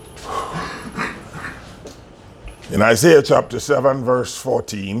In Isaiah chapter 7, verse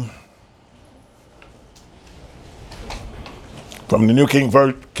 14, from the New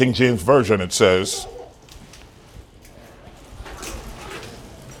King James Version, it says,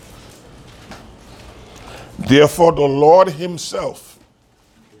 "Therefore the Lord himself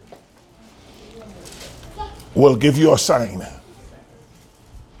will give you a sign."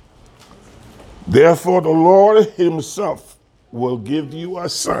 Therefore the Lord himself will give you a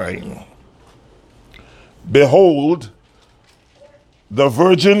sign. Behold, the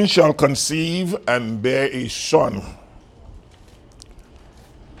virgin shall conceive and bear a son,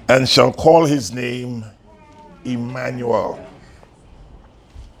 and shall call his name Emmanuel.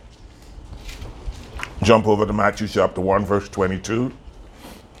 Jump over to Matthew chapter 1, verse 22.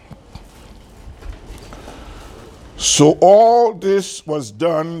 So all this was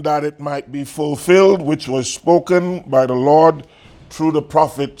done that it might be fulfilled, which was spoken by the Lord through the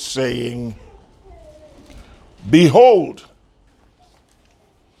prophet, saying, Behold,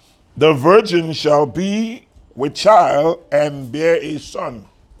 the virgin shall be with child and bear a son,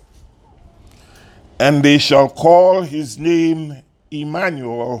 and they shall call his name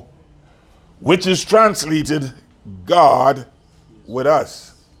Emmanuel, which is translated God with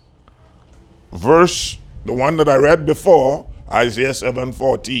us. Verse, the one that I read before, Isaiah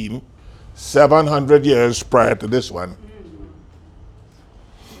 7:14, 700 years prior to this one.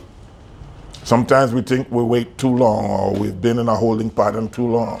 Sometimes we think we wait too long, or we've been in a holding pattern too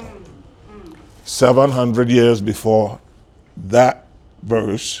long. 700 years before that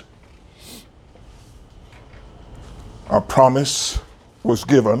verse, a promise was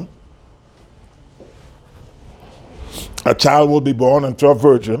given. A child will be born unto a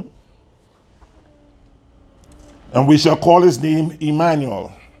virgin, and we shall call his name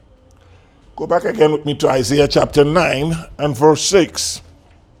Emmanuel. Go back again with me to Isaiah chapter 9 and verse 6.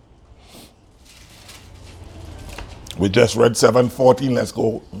 We just read 7:14, let's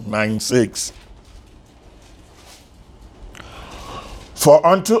go 9:6. For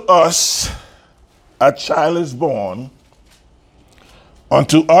unto us a child is born,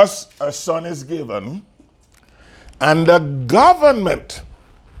 unto us a son is given, and the government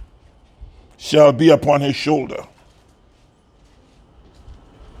shall be upon his shoulder.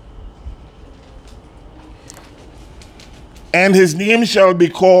 And his name shall be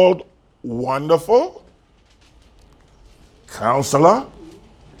called Wonderful, Counselor,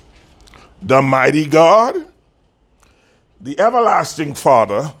 the Mighty God, the Everlasting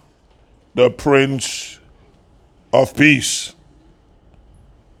Father, the Prince of Peace.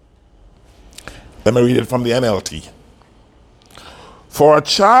 Let me read it from the NLT. For a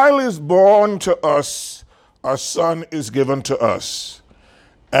child is born to us, a son is given to us,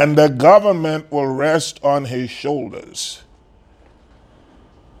 and the government will rest on his shoulders.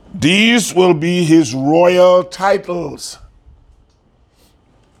 These will be his royal titles.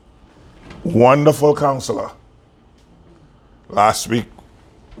 Wonderful Counselor. Last week,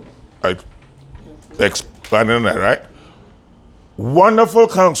 I expanded on that, right? Wonderful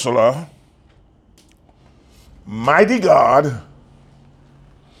Counselor, Mighty God,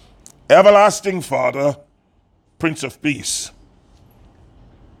 Everlasting Father, Prince of Peace.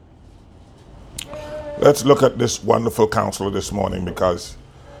 Let's look at this Wonderful Counselor this morning, because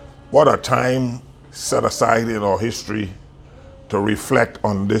what a time set aside in our history to reflect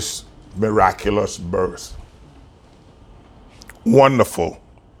on this miraculous birth. Wonderful.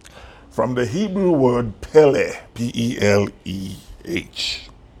 From the Hebrew word Pele, P-E-L-E-H.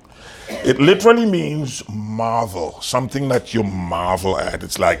 It literally means marvel, something that you marvel at.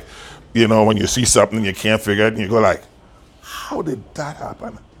 It's like, you know, when you see something you can't figure it, and you go like, how did that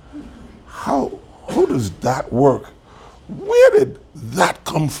happen? How does that work? Where did that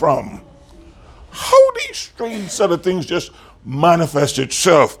come from? How these strange set of things just manifest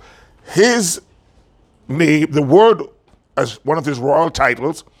itself? His name, the word as one of his royal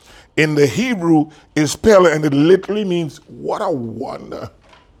titles in the Hebrew is Pele, and it literally means what a wonder.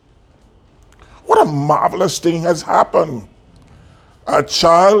 What a marvelous thing has happened. A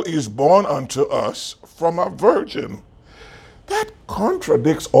child is born unto us from a virgin. That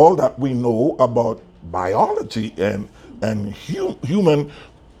contradicts all that we know about biology and human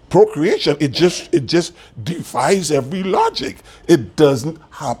procreation. It just defies every logic. It doesn't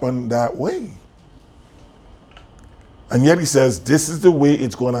happen that way. And yet he says, this is the way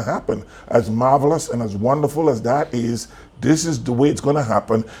it's going to happen. As marvelous and as wonderful as that is, this is the way it's going to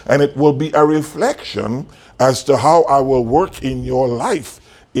happen. And it will be a reflection as to how I will work in your life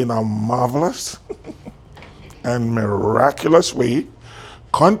in a marvelous and miraculous way,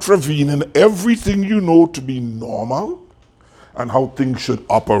 contravening everything you know to be normal and how things should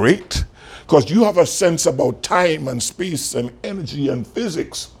operate because you have a sense about time and space and energy and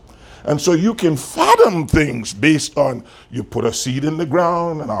physics. And so you can fathom things based on, you put a seed in the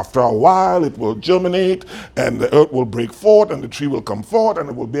ground, and after a while it will germinate, and the earth will break forth, and the tree will come forth, and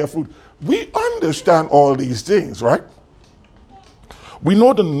it will bear fruit. We understand all these things, right? We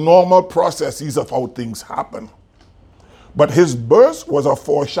know the normal processes of how things happen. But his birth was a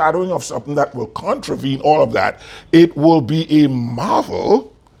foreshadowing of something that will contravene all of that. It will be a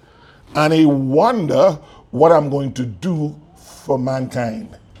marvel and a wonder what I'm going to do for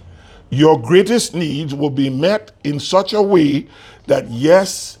mankind. Your greatest needs will be met in such a way that,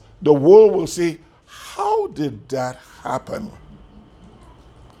 yes, the world will say, how did that happen?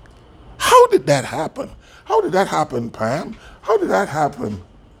 How did that happen? How did that happen, Pam? How did that happen,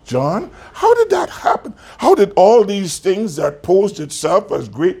 John? How did that happen? How did all these things that posed itself as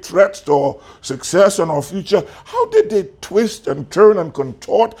great threats to our success and our future, how did they twist and turn and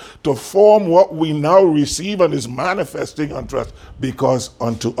contort to form what we now receive and is manifesting unto us? Because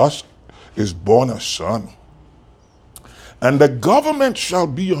unto us is born a son, and the government shall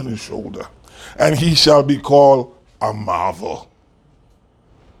be on his shoulder, and he shall be called a marvel.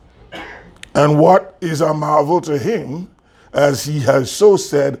 And what is a marvel to him? As he has so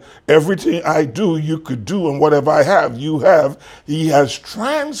said, everything I do, you could do, and whatever I have, you have. He has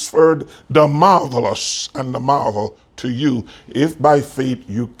transferred the marvelous and the marvel to you, if by faith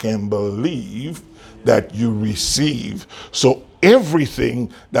you can believe that you receive. So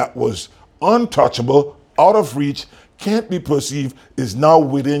everything that was untouchable, out of reach, can't be perceived, is now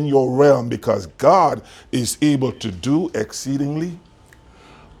within your realm, because God is able to do exceedingly,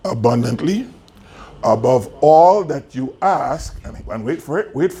 abundantly, above all that you ask, and wait for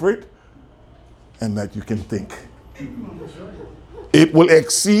it, and that you can think. It will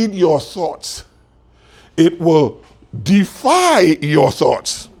exceed your thoughts. It will defy your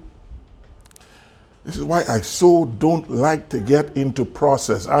thoughts. This is why I so don't like to get into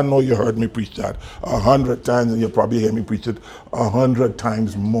process. I know you heard me preach that 100 times, and you'll probably hear me preach it 100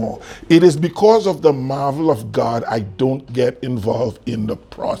 times more. It is because of the marvel of God I don't get involved in the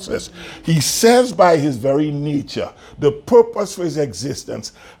process. He says by his very nature, the purpose for his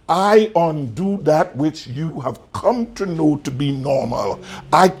existence, I undo that which you have come to know to be normal.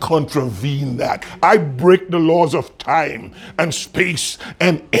 I contravene that. I break the laws of time and space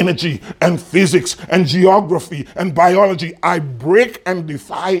and energy and physics and geography and biology. I break and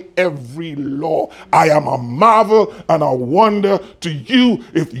defy every law. I am a marvel and a wonder to you.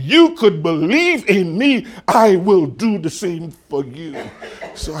 If you could believe in me, I will do the same for you.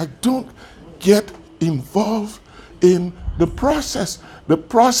 So I don't get involved in the process. The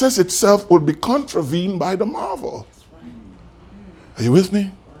process itself will be contravened by the marvel. Are you with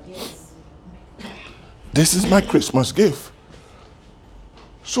me? This is my Christmas gift.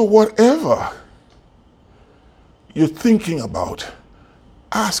 So whatever you're thinking about,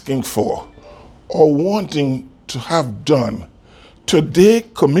 asking for, or wanting to have done, today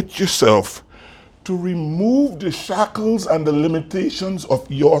commit yourself to remove the shackles and the limitations of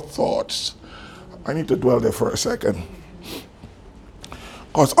your thoughts. I need to dwell there for a second.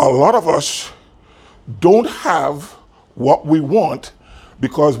 Because a lot of us don't have what we want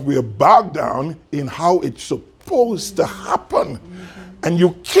because we're bogged down in how it's supposed to happen. And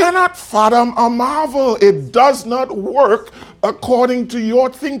you cannot fathom a marvel. It does not work according to your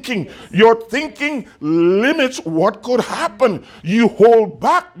thinking. Your thinking limits what could happen. You hold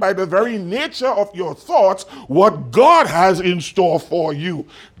back by the very nature of your thoughts what God has in store for you.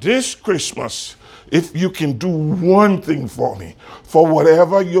 This Christmas, if you can do one thing for me, for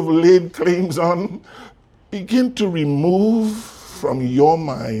whatever you've laid claims on, begin to remove from your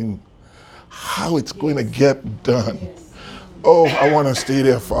mind how it's going to get done. Oh, I want to stay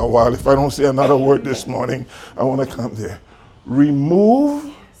there for a while. If I don't say another word this morning, I want to come there.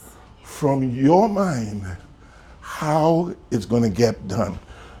 Remove from your mind how it's going to get done.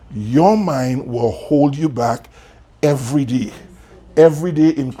 Your mind will hold you back every day,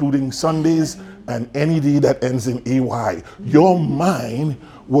 including Sundays and any day that ends in AY. Your mind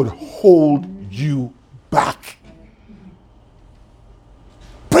would hold you back.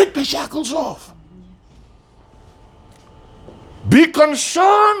 Break the shackles off. Be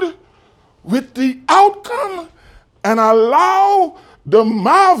concerned with the outcome and allow the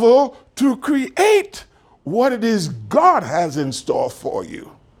marvel to create what it is God has in store for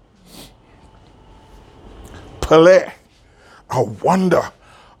you. Pele, a wonder,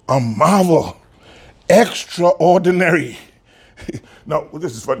 a marvel, extraordinary. Now,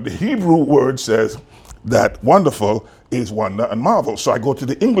 this is funny. The Hebrew word says that wonderful is wonder and marvel. So I go to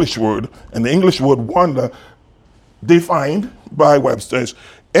the English word, and the English word wonder, defined by Webster's,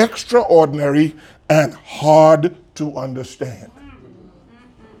 extraordinary and hard to understand.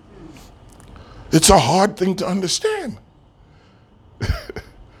 It's a hard thing to understand.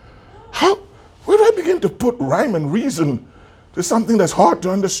 Where do I begin to put rhyme and reason to something that's hard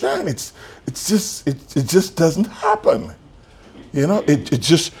to understand? It just doesn't happen. It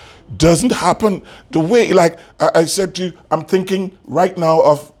just doesn't happen the way, like I said to you, I'm thinking right now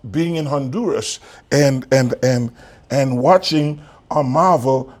of being in Honduras and watching a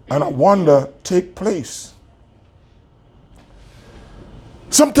marvel and a wonder take place.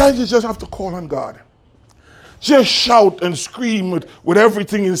 Sometimes you just have to call on God. Just shout and scream with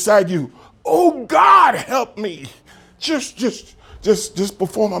everything inside you. Oh God, help me. Just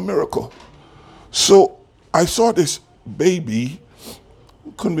perform a miracle. So I saw this baby,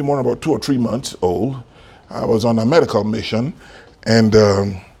 couldn't be more than about 2 or 3 months old. I was on a medical mission, and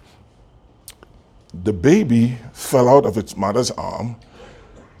the baby fell out of its mother's arm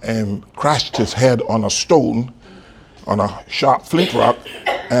and crashed his head on a stone, on a sharp flint rock,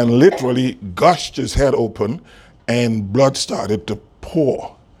 and literally gushed his head open, and blood started to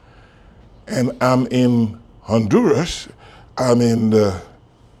pour. And I'm in Honduras, I'm in the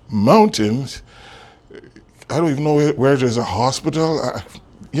mountains. I don't even know where there's a hospital.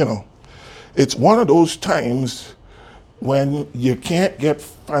 It's one of those times when you can't get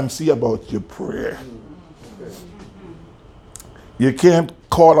fancy about your prayer. You can't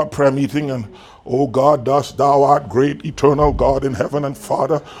call a prayer meeting and, oh God, thou art great, eternal God in heaven and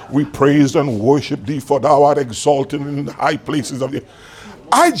Father. We praise and worship thee, for thou art exalted in the high places of the...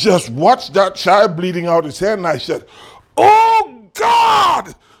 I just watched that child bleeding out his head, and I said, oh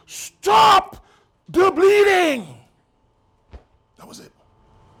God, stop the bleeding. That was it.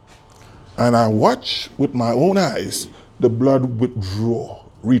 And I watched with my own eyes the blood withdraw,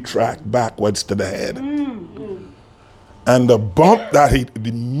 retract backwards to the head. And the bump that he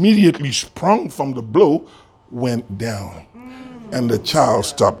immediately sprung from the blow went down. And the child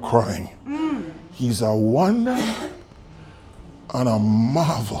stopped crying. He's a wonder and a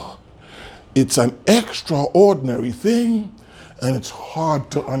marvel. It's an extraordinary thing, and it's hard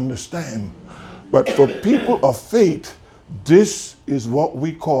to understand. But for people of faith, this is what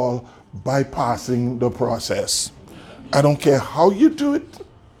we call bypassing the process. I don't care how you do it.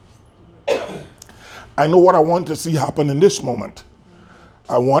 I know what I want to see happen in this moment.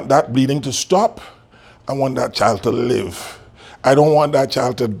 I want that bleeding to stop. I want that child to live. I don't want that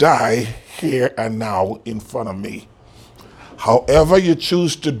child to die here and now in front of me. However you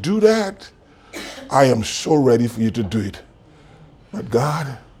choose to do that, I am so ready for you to do it. But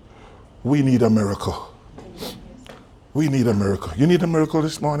God, we need a miracle. We need a miracle. You need a miracle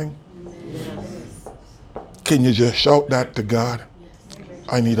this morning? Yes. Can you just shout that to God?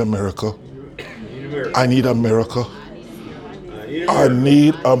 I need a miracle. I need a miracle. I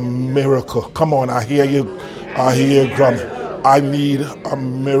need a miracle. Come on, I hear you. I hear you drumming. I need a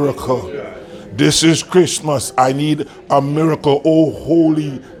miracle. This is Christmas. I need a miracle. Oh,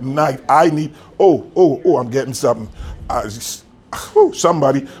 holy night. I need, I'm getting something.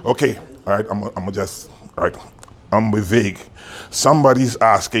 Somebody, okay, all right, I'm be vague. Somebody's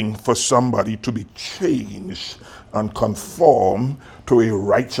asking for somebody to be changed and conform to a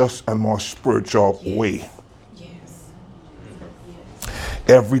righteous and more spiritual way. Yes.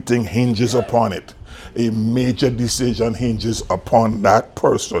 Everything hinges upon it. A major decision hinges upon that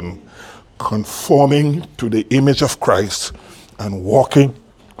person conforming to the image of Christ and walking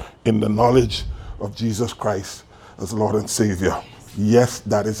in the knowledge of Jesus Christ as Lord and Savior. Yes,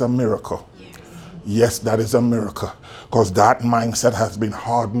 that is a miracle. Yes, that is a miracle, because that mindset has been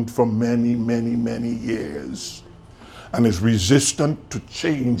hardened for many, many, many years and is resistant to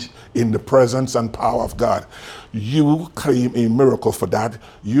change in the presence and power of God. You claim a miracle for that.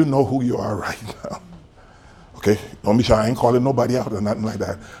 You know who you are right now. Okay, don't be shy. I ain't calling nobody out or nothing like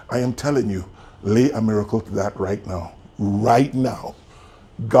that. I am telling you, lay a miracle to that right now. Right now.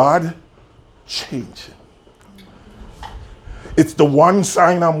 God, change it. It's the one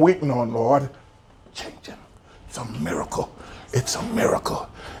sign I'm waiting on, Lord. Change it. It's a miracle. It's a miracle.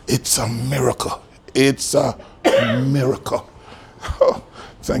 It's a miracle. It's a miracle. Oh,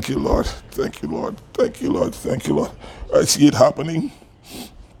 thank you, Lord. Thank you, Lord. Thank you, Lord. Thank you, Lord. I see it happening.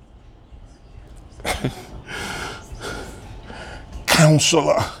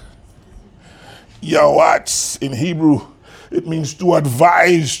 Counselor. Yawatz in Hebrew, it means to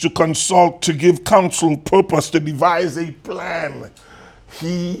advise, to consult, to give counsel, purpose, to devise a plan.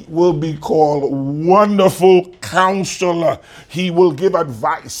 He will be called Wonderful Counselor. He will give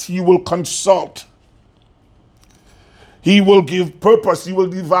advice. He will consult. He will give purpose. He will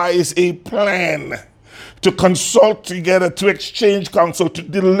devise a plan. to consult together, to exchange counsel, to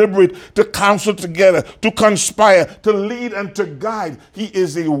deliberate, to counsel together, to conspire, to lead and to guide. He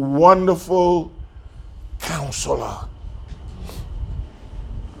is a wonderful counselor.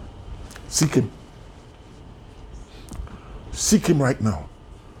 Seek him. Seek him right now.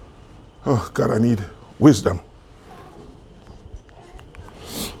 Oh, God, I need wisdom.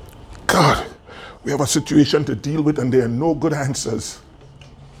 God, we have a situation to deal with and there are no good answers.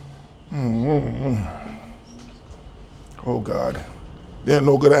 Oh, God, there are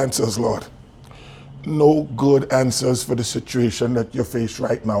no good answers, Lord. No good answers for the situation that you face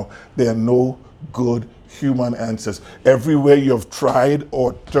right now. There are no good human answers. Everywhere you've tried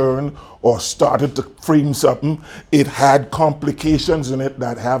or turned or started to frame something, it had complications in it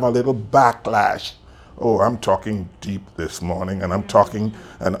that have a little backlash. Oh, I'm talking deep this morning, and I'm talking,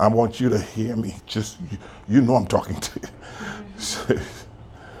 and I want you to hear me. Just, you know I'm talking to you.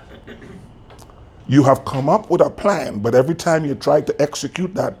 You have come up with a plan, but every time you tried to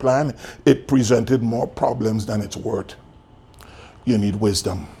execute that plan, it presented more problems than it's worth. You need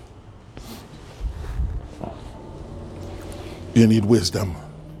wisdom. You need wisdom.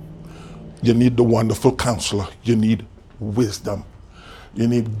 You need the wonderful counselor. You need wisdom. You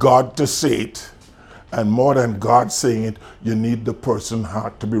need God to say it. And more than God saying it, you need the person's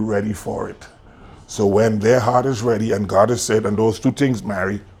heart to be ready for it. So when their heart is ready and God has said, and those two things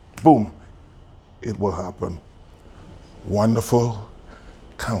marry, boom, it will happen. Wonderful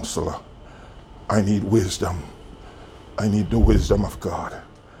counselor. I need wisdom. I need the wisdom of God.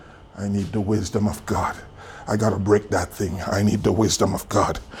 I need the wisdom of God. I got to break that thing. I need the wisdom of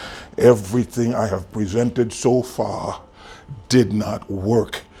God. Everything I have presented so far did not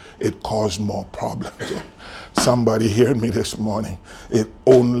work. It caused more problems. Somebody heard me this morning. It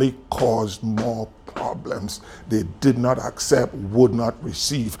only caused more problems. They did not accept, would not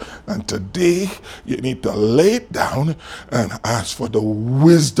receive. And today, you need to lay it down and ask for the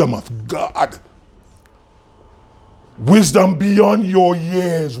wisdom of God. Wisdom beyond your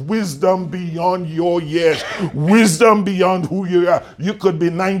years. Wisdom beyond your years. Wisdom beyond who you are. You could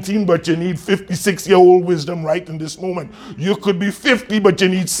be 19, but you need 56-year-old wisdom right in this moment. You could be 50, but you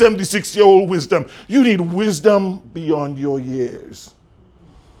need 76-year-old wisdom. You need wisdom beyond your years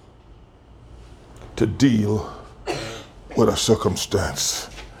to deal with a circumstance.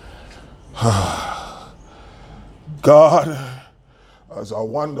 God, as a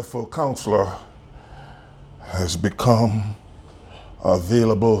wonderful counselor, has become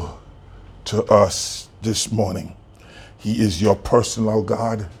available to us this morning. He is your personal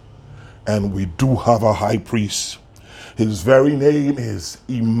God, and we do have a high priest. His very name is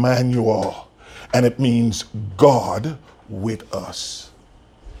Emmanuel, and it means God with us.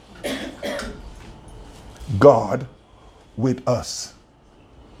 God with us.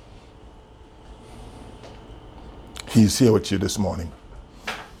 He's here with you this morning.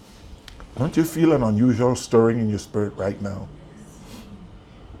 Don't you feel an unusual stirring in your spirit right now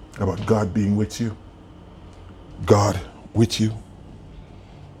about God being with you? God with you.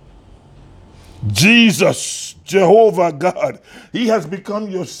 Jesus, Jehovah God, he has become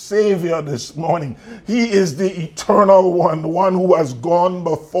your Savior this morning. He is the eternal one, the one who has gone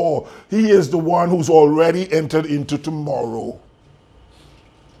before. He is the one who's already entered into tomorrow.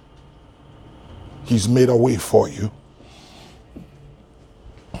 He's made a way for you.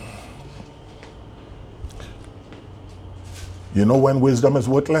 You know when wisdom is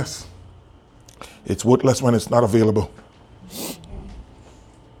worthless? It's worthless when it's not available,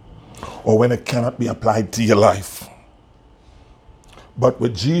 or when it cannot be applied to your life. But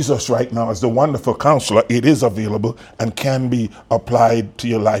with Jesus right now as the wonderful counselor, it is available and can be applied to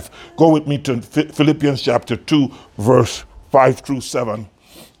your life. Go with me to Philippians chapter 2, verse 5 through 7.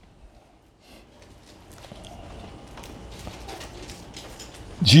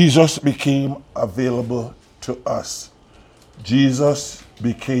 Jesus became available to us. Jesus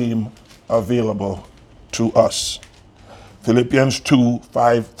became available to us. Philippians 2,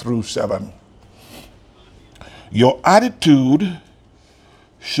 5 through 7. Your attitude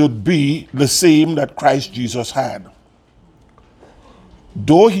should be the same that Christ Jesus had.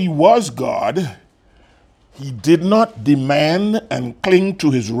 Though he was God, he did not demand and cling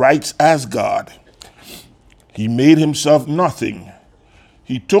to his rights as God. He made himself nothing.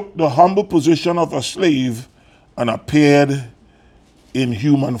 He took the humble position of a slave and appeared in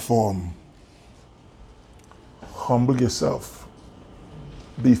human form. Humble yourself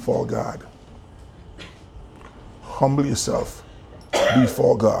before God. Humble yourself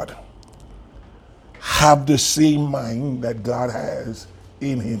before God. Have the same mind that God has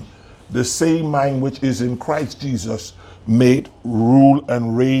in him. The same mind which is in Christ Jesus may rule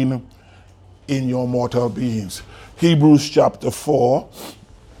and reign in your mortal beings. Hebrews chapter 4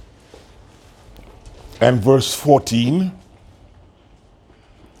 and verse 14.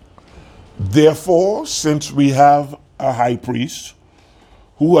 Therefore, since we have a high priest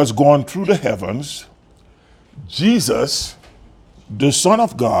who has gone through the heavens, Jesus, the Son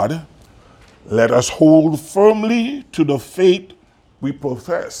of God, let us hold firmly to the faith we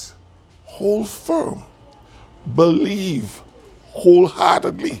profess. Hold firm. Believe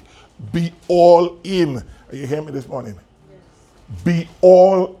wholeheartedly. Be all in. Are you hearing me this morning? Yes. Be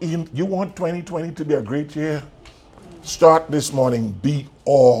all in. You want 2020 to be a great year? Start this morning. Be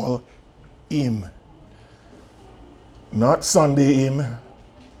all in. Not Sunday in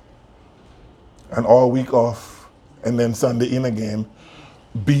and all week off and then Sunday in again.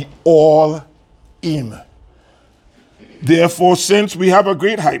 Be all in. Therefore, since we have a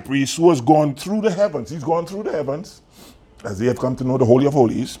great high priest who has gone through the heavens, he's gone through the heavens as they have come to know the Holy of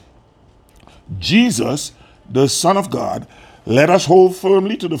Holies, Jesus, the Son of God, let us hold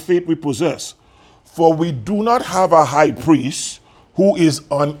firmly to the faith we possess. For we do not have a high priest who is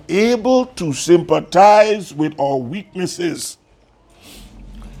unable to sympathize with our weaknesses,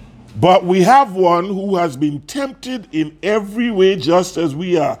 but we have one who has been tempted in every way just as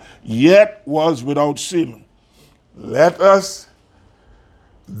we are, yet was without sin. Let us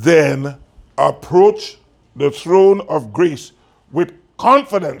then approach the throne of grace with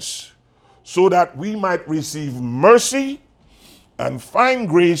confidence, so that we might receive mercy and find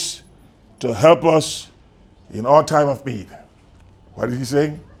grace to help us in our time of need. What is he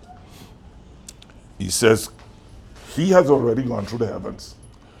saying? He says, he has already gone through the heavens.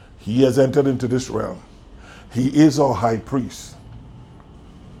 He has entered into this realm. He is our high priest.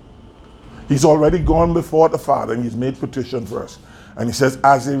 He's already gone before the Father and he's made petition for us. And he says,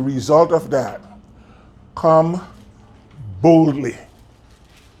 as a result of that, come boldly.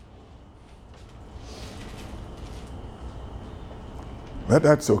 Let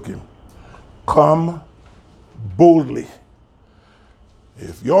that soak in. Come boldly.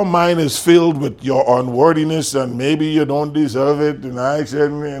 If your mind is filled with your unworthiness and maybe you don't deserve it, and I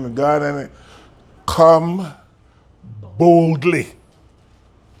shouldn't, and God, and come boldly.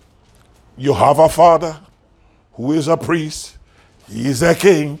 You have a Father who is a priest. He is a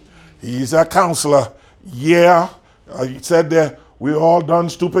king. He is a counselor. Yeah, he said there, we all done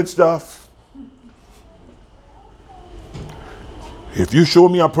stupid stuff. If you show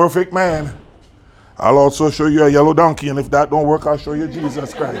me a perfect man, I'll also show you a yellow donkey, and if that don't work, I'll show you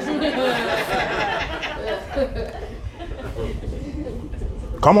Jesus Christ.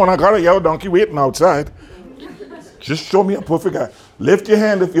 Come on, I got a yellow donkey waiting outside. Just show me a perfect guy. Lift your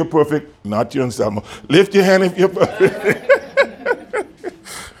hand if you're perfect. Not you, Anselmo. Lift your hand if you're perfect.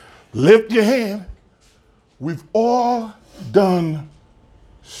 Lift your hand. We've all done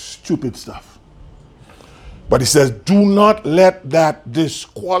stupid stuff. But he says, do not let that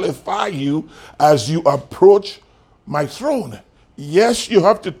disqualify you as you approach my throne. Yes, you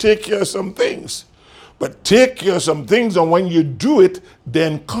have to take care of some things. But take care of some things, and when you do it,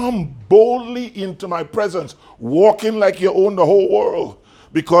 then come boldly into my presence, walking like you own the whole world,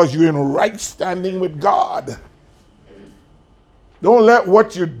 because you're in right standing with God. Don't let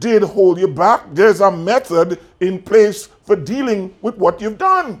what you did hold you back. There's a method in place for dealing with what you've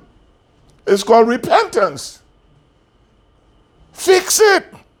done. It's called repentance. Fix it.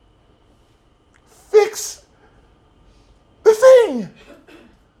 Fix the thing.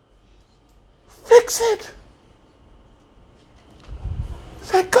 Fix it.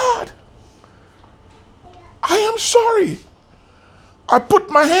 Say, God, I am sorry. I put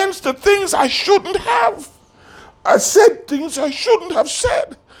my hands to things I shouldn't have. I said things I shouldn't have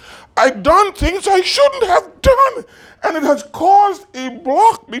said. I done things I shouldn't have done. And it has caused a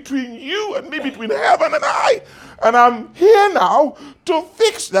block between you and me, between heaven and I. And I'm here now to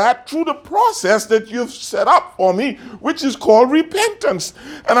fix that through the process that you've set up for me, which is called repentance.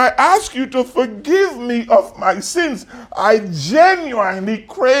 And I ask you to forgive me of my sins. I genuinely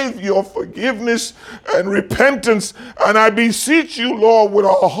crave your forgiveness and repentance. And I beseech you, Lord, with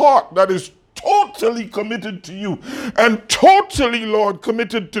a heart that is totally committed to you, and totally, Lord,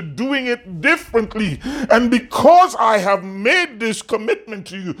 committed to doing it differently. And because I have made this commitment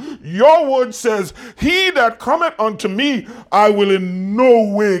to you, your word says, he that cometh unto me, I will in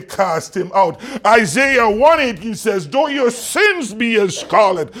no way cast him out. Isaiah 1:18 says, though your sins be as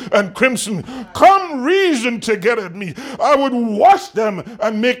scarlet and crimson, come reason together at me. I would wash them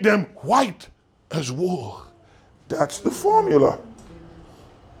and make them white as wool. That's the formula.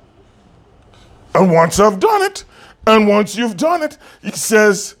 And once I've done it, and once you've done it, he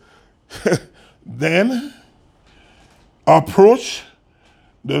says, then approach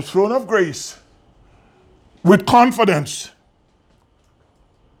the throne of grace with confidence.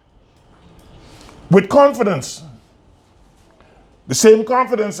 With confidence. The same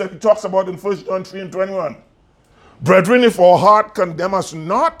confidence that he talks about in 1 John 3 and 21. Brethren, if our heart condemn us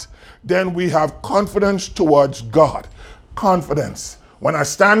not, then we have confidence towards God. Confidence. When I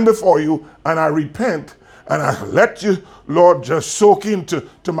stand before you and I repent and I let you, Lord, just soak into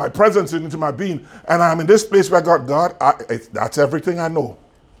my presence and into my being, and I'm in this place where God, that's everything I know.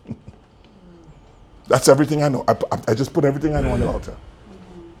 That's everything I know. I just put everything I know on the altar.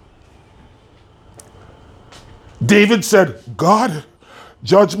 David said, God,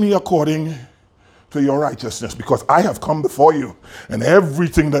 judge me according to your righteousness, because I have come before you, and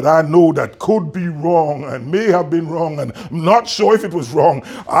everything that I know that could be wrong and may have been wrong, and I'm not sure if it was wrong,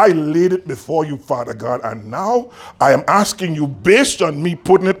 I laid it before you, Father God, and now I am asking you, based on me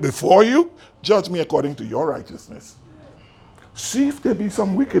putting it before you, judge me according to your righteousness. See if there be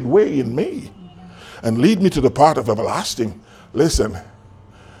some wicked way in me, and lead me to the path of everlasting. Listen,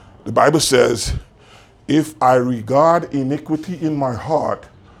 the Bible says, if I regard iniquity in my heart,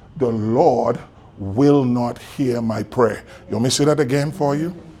 the Lord will not hear my prayer. You want me to say that again for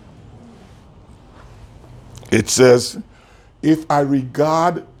you? It says, if I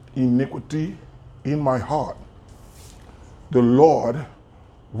regard iniquity in my heart, the Lord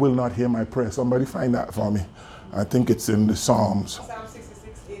will not hear my prayer. Somebody find that for me. I think it's in the Psalms. Psalm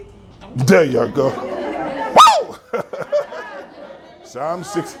 66:18. There you go. Woo! Psalm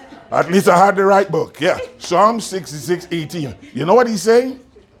 6. At least I had the right book. Yeah. Psalm 66:18. You know what he's saying?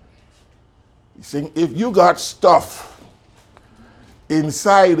 He's saying, if you got stuff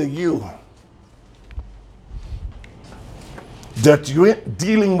inside of you that you ain't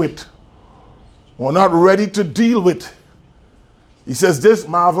dealing with or not ready to deal with, he says, this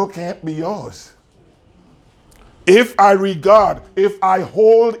marvel can't be yours. If I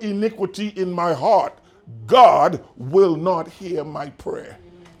hold iniquity in my heart, God will not hear my prayer.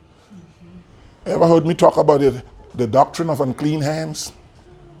 Ever heard me talk about it, the doctrine of unclean hands?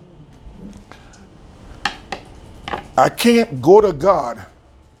 I can't go to God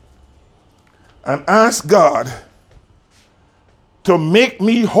and ask God to make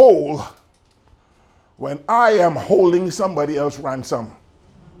me whole when I am holding somebody else ransom.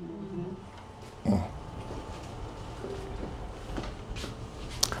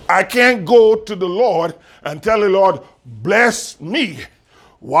 I can't go to the Lord and tell the Lord, bless me,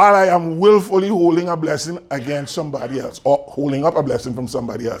 while I am willfully holding a blessing against somebody else, or holding up a blessing from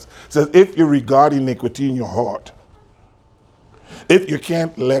somebody else. It says, if you regard iniquity in your heart, if you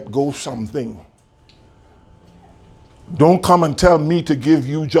can't let go something, don't come and tell me to give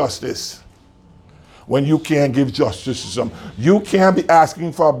you justice when you can't give justice to some. You can't be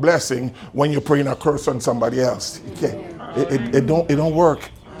asking for a blessing when you're praying a curse on somebody else. You can't. It don't work.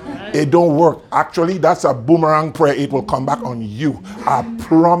 It don't work. Actually, that's a boomerang prayer. It will come back on you. I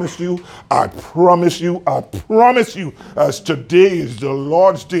promise you, I promise you, I promise you, as today is the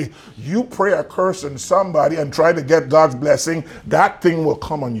Lord's day, you pray a curse on somebody and try to get God's blessing, that thing will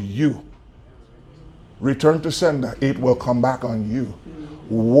come on you. Return to sender, it will come back on you.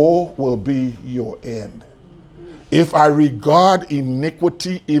 Woe will be your end. If I regard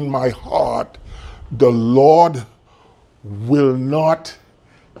iniquity in my heart, the Lord will not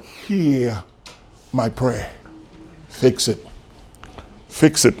hear my prayer. Fix it.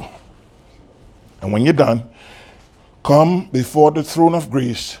 Fix it. And when you're done, come before the throne of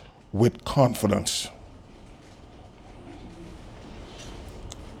grace with confidence.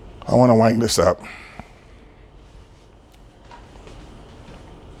 I want to wind this up.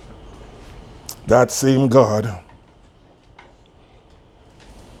 That same God,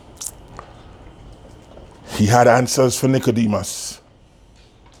 he had answers for Nicodemus.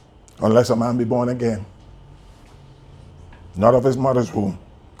 Unless a man be born again, not of his mother's womb,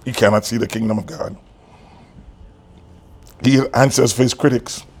 he cannot see the kingdom of God. He had answers for his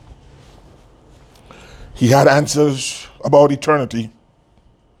critics. He had answers about eternity.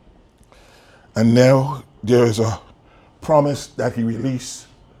 And now there is a promise that he released.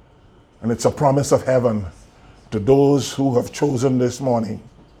 And it's a promise of heaven to those who have chosen this morning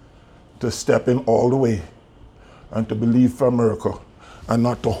to step in all the way and to believe for a miracle. And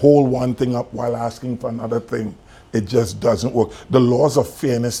not to hold one thing up while asking for another thing. It just doesn't work. The laws of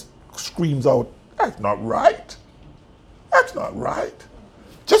fairness screams out, that's not right. That's not right.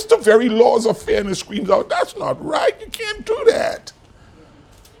 Just the very laws of fairness screams out, that's not right. You can't do that.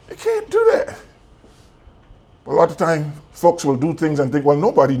 You can't do that. But a lot of time, folks will do things and think, well,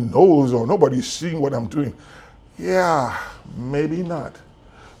 nobody knows or nobody's seeing what I'm doing. Yeah, maybe not.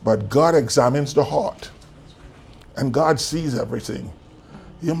 But God examines the heart. And God sees everything.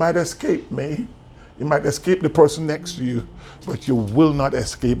 You might escape me. You might escape the person next to you, but you will not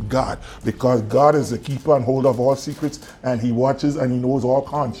escape God, because God is the keeper and holder of all secrets, and he watches and he knows all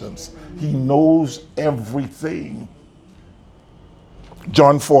conscience. He knows everything.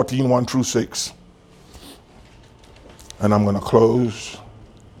 John 14, 1 through 6. And I'm going to close.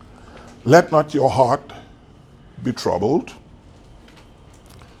 Let not your heart be troubled.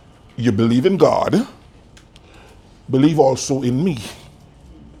 You believe in God, believe also in me.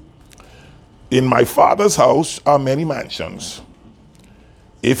 In my Father's house are many mansions.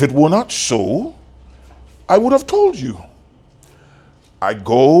 If it were not so, I would have told you. I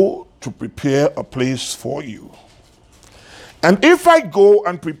go to prepare a place for you. And if I go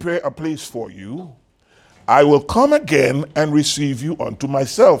and prepare a place for you, I will come again and receive you unto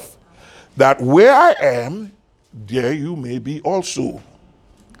myself, that where I am, there you may be also.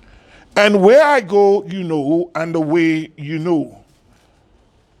 And where I go, you know, and the way you know.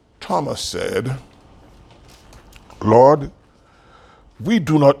 Thomas said, Lord, we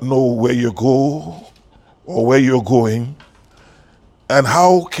do not know where you go or where you're going, and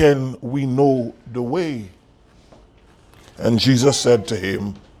how can we know the way? And Jesus said to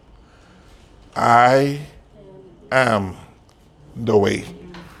him, I am the way.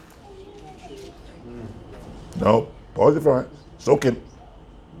 No, pause it for it. Soak in.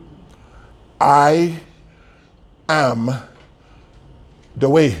 I am the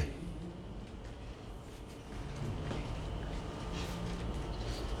way.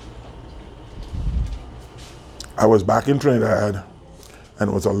 I was back in Trinidad, and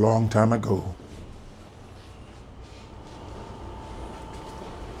it was a long time ago.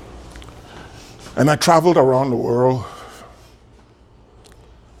 And I traveled around the world.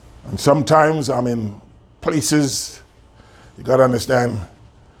 And sometimes I'm in places, you got to understand,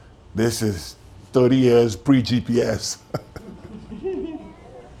 this is 30 years pre-GPS.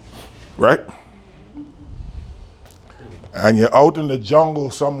 Right? And you're out in the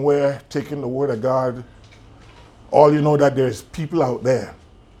jungle somewhere taking the word of God. All you know that there's people out there.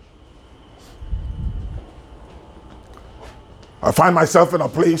 I find myself in a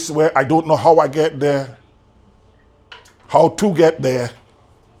place where I don't know how I get there, how to get there,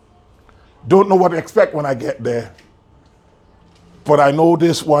 don't know what to expect when I get there. But I know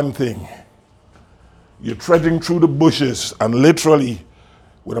this one thing. You're treading through the bushes and literally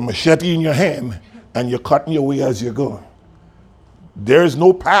with a machete in your hand, and you're cutting your way as you're going. There's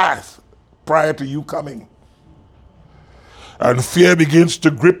no path prior to you coming. And fear begins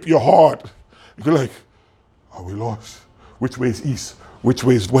to grip your heart. You're like, are we lost? Which way is east? Which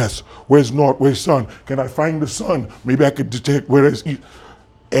way is west? Where's north? Where's sun? Can I find the sun? Maybe I could detect where it's east.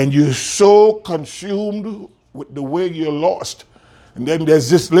 And you're so consumed with the way you're lost. And then there's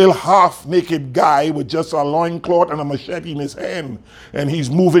this little half-naked guy with just a loincloth and a machete in his hand. And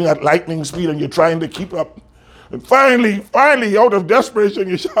he's moving at lightning speed, and you're trying to keep up. And finally, out of desperation,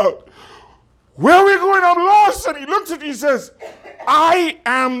 you shout, where are we going? I'm lost. And he looks at you and says, I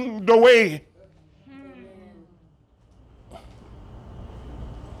am the way.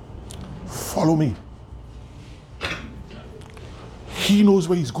 Follow me. He knows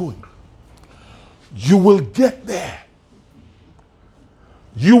where he's going. You will get there.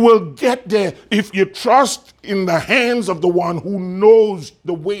 You will get there if you trust in the hands of the one who knows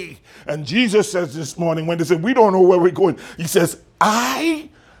the way. And Jesus says this morning, when they said, we don't know where we're going, he says, I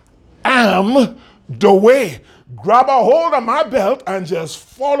am the way. Grab a hold of my belt and just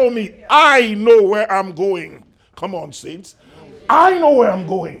follow me. I know where I'm going. Come on, saints. I know where I'm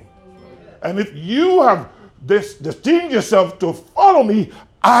going. And if you have destined yourself to follow me,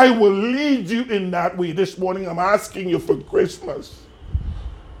 I will lead you in that way. This morning, I'm asking you for Christmas.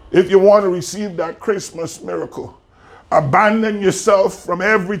 If you want to receive that Christmas miracle, abandon yourself from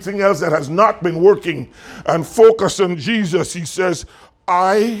everything else that has not been working and focus on Jesus. He says,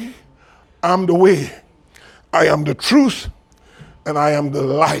 I am the way, I am the truth, and I am the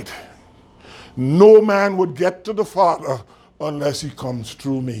light. No man would get to the Father unless he comes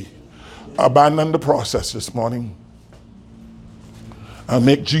through me. Abandon the process this morning and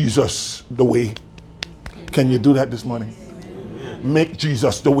make Jesus the way. Can you do that this morning? Make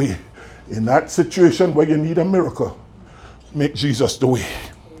Jesus the way. In that situation where you need a miracle, make Jesus the way.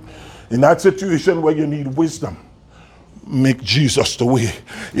 In that situation where you need wisdom, make Jesus the way.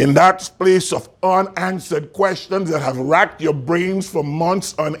 In that place of unanswered questions that have racked your brains for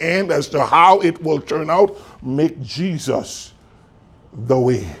months on end as to how it will turn out, make Jesus the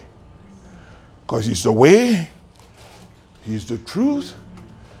way. Because he's the way, he's the truth,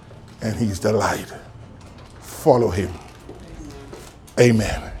 and he's the light. Follow him.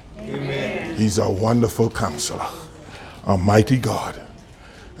 Amen. Amen. He's a wonderful counselor, a mighty God,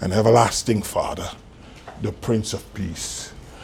 an everlasting Father. the Prince of Peace.